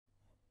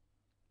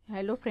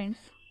Hello friends,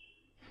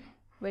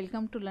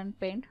 welcome to Learn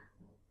Paint.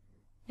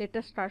 Let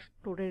us start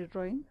today's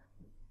drawing.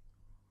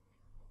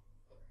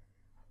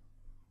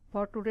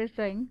 For today's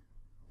drawing,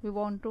 we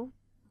want to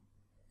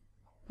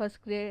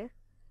first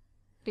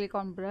click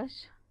on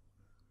brush.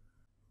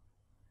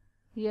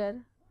 Here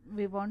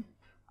we want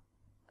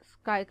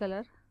sky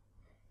color.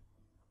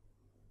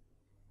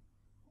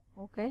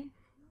 Okay,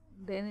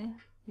 then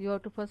you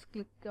have to first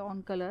click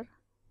on color,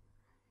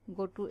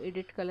 go to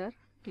edit color,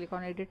 click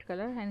on edit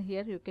color, and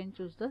here you can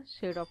choose the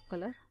shade of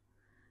color.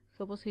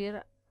 Suppose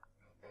here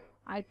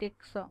I take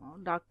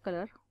some dark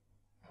color.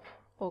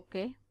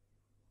 Okay,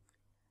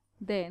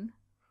 then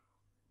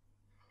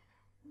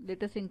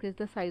let us increase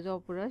the size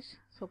of brush.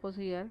 Suppose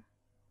here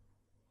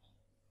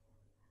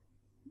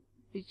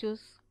we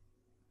choose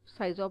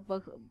size of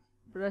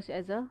brush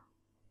as a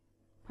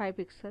 5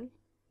 pixel,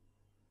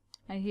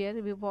 and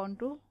here we want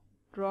to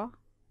draw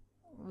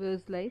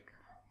waves like,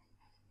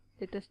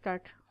 let us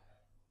start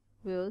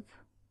waves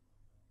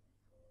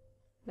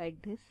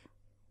like this.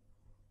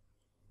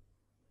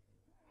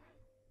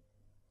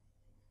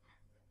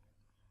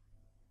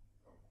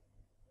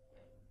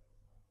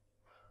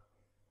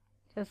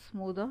 Just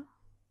smooth the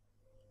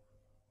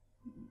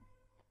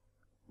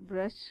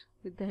brush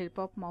with the help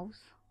of mouse.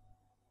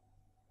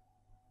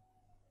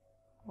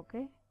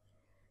 Okay,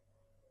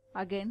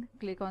 again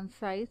click on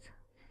size.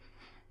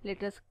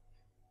 Let us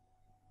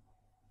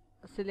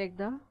select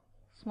the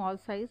small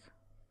size,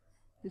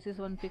 this is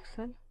 1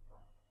 pixel,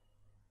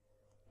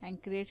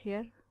 and create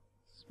here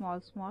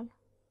small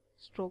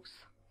strokes.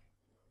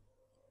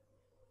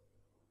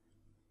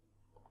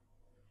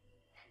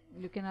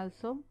 You can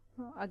also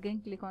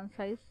again click on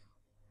size,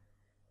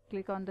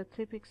 click on the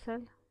 3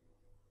 pixel.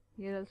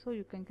 Here also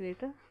you can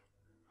create a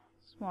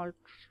small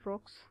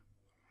strokes.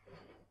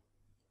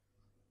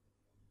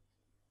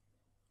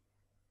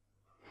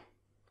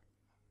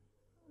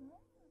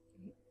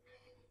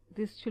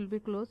 This should be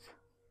close.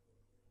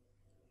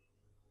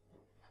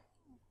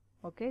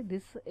 Okay,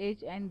 this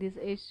edge and this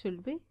edge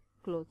should be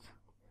close.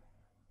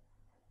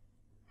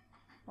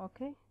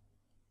 Okay,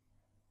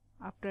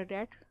 after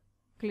that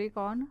click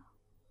on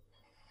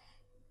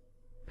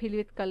fill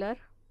with color.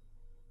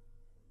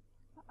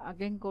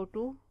 Again go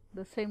to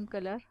the same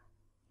color,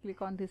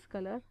 click on this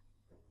color,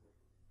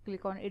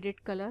 click on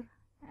edit color,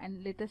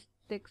 and let us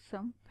take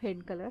some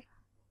faint color,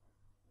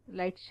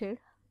 light shade.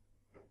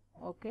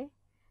 Okay,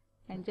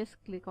 and just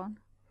click on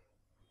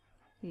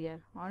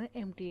here on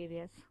empty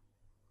areas.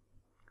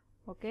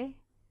 Okay,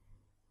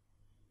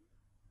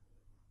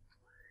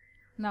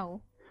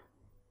 now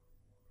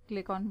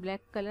click on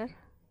black color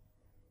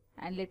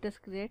and let us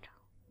create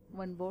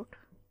one boat.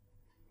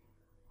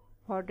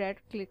 For that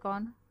click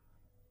on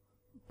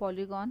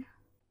polygon,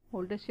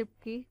 hold the shift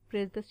key,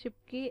 press the shift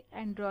key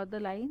and draw the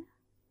line.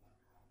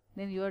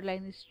 Then your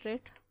line is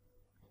straight.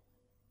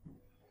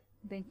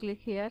 Then click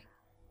here,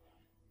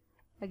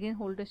 again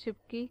hold the shift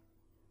key,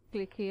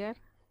 click here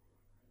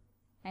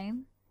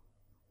and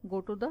go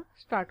to the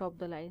start of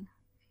the line.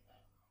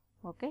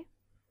 Okay,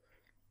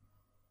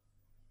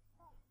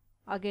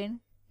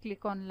 again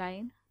click on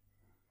line,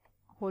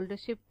 hold the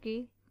shift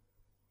key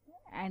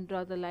and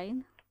draw the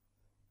line.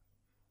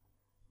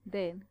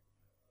 Then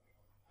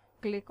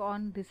click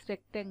on this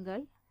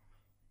rectangle,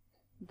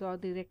 draw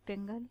the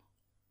rectangle,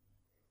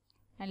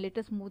 and let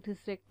us move this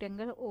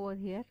rectangle over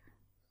here.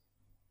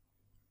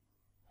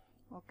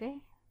 Okay,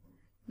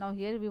 now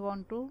here we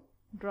want to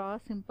draw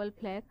a simple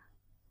flag.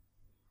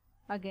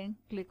 Again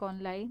click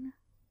on line,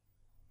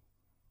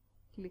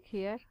 click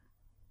here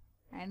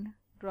and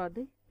draw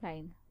the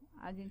line.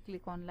 Again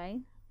click on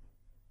line,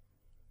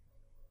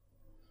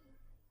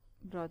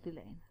 draw the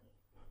line.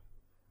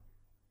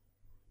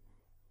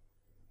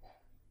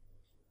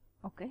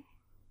 Okay,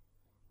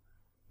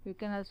 you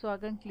can also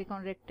again click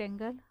on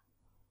rectangle,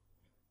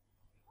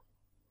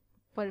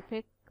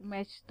 perfect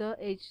match the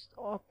edge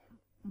of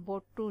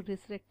both to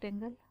this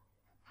rectangle.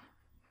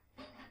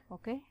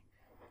 Okay,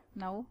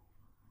 now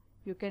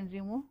you can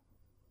remove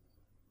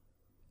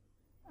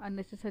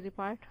unnecessary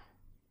part,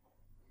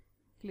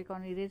 click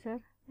on eraser,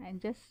 and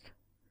just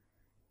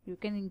you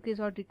can increase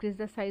or decrease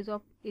the size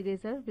of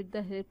eraser with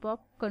the help of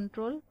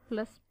Ctrl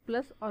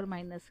plus or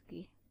minus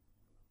key.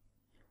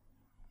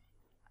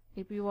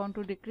 If you want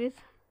to decrease,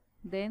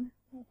 then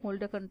hold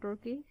the Ctrl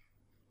key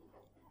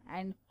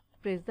and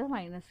press the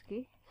minus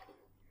key,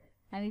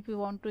 and if you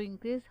want to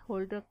increase,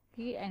 hold the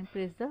key and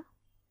press the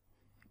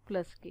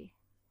plus key,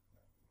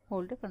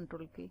 hold the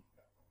Ctrl key.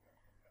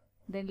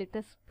 Then let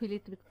us fill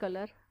it with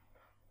color.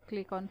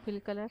 Click on fill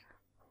color,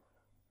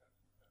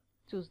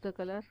 choose the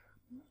color.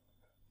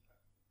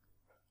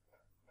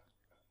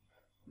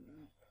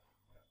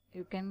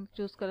 You can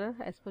choose color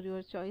as per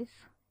your choice.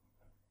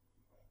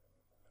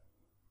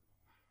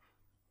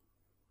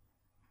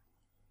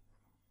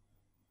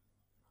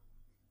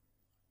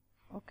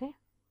 Okay,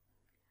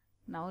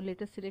 now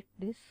let us select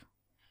this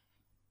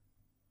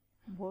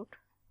boat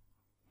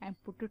and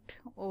put it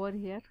over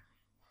here,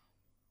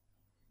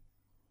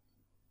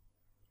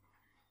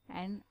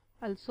 and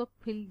also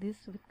fill this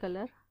with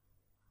color.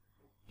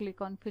 Click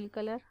on fill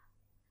color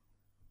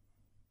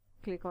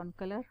click on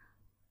color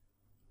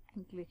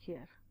and click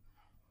here.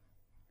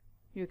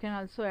 You can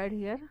also add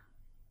here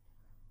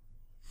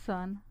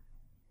sun,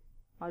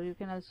 or you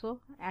can also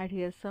add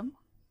here some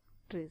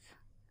trees.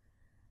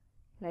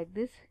 Like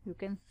this you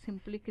can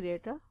simply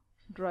create a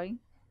drawing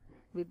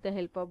with the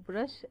help of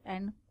brush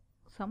and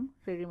some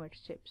ready-made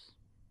shapes.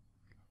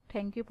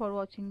 Thank you for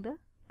watching the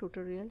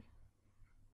tutorial.